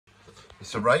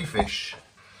It's a ray fish.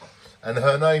 And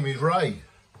her name is Ray.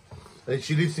 And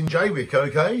she lives in Jaywick,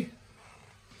 okay?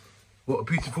 What a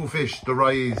beautiful fish the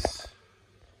ray is.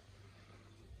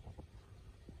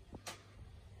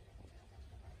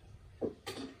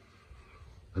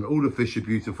 And all the fish are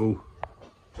beautiful.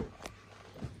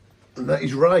 And that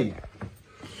is Ray.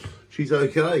 She's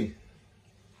okay.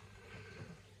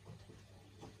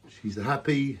 She's a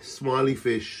happy, smiley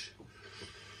fish.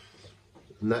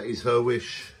 And that is her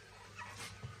wish.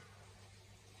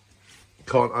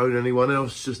 Can't own anyone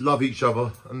else, just love each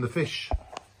other and the fish.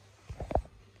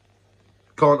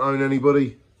 Can't own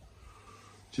anybody,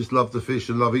 just love the fish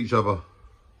and love each other.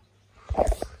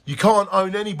 You can't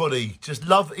own anybody, just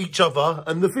love each other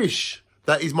and the fish.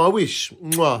 That is my wish.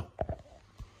 Mwah.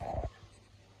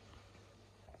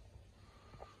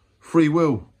 Free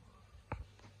will.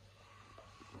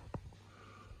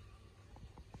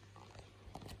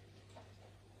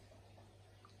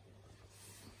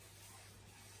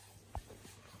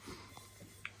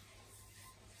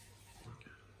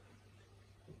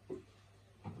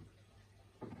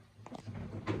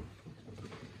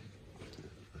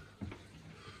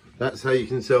 That's how you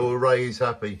can tell a ray is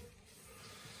happy,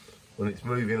 when it's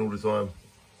moving all the time.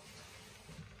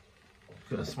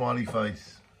 Got a smiley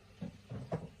face.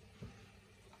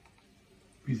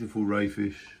 Beautiful ray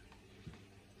fish.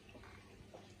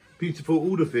 Beautiful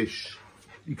all the fish.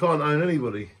 You can't own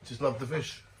anybody, just love the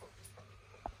fish.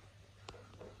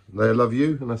 They love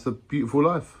you, and that's a beautiful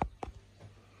life.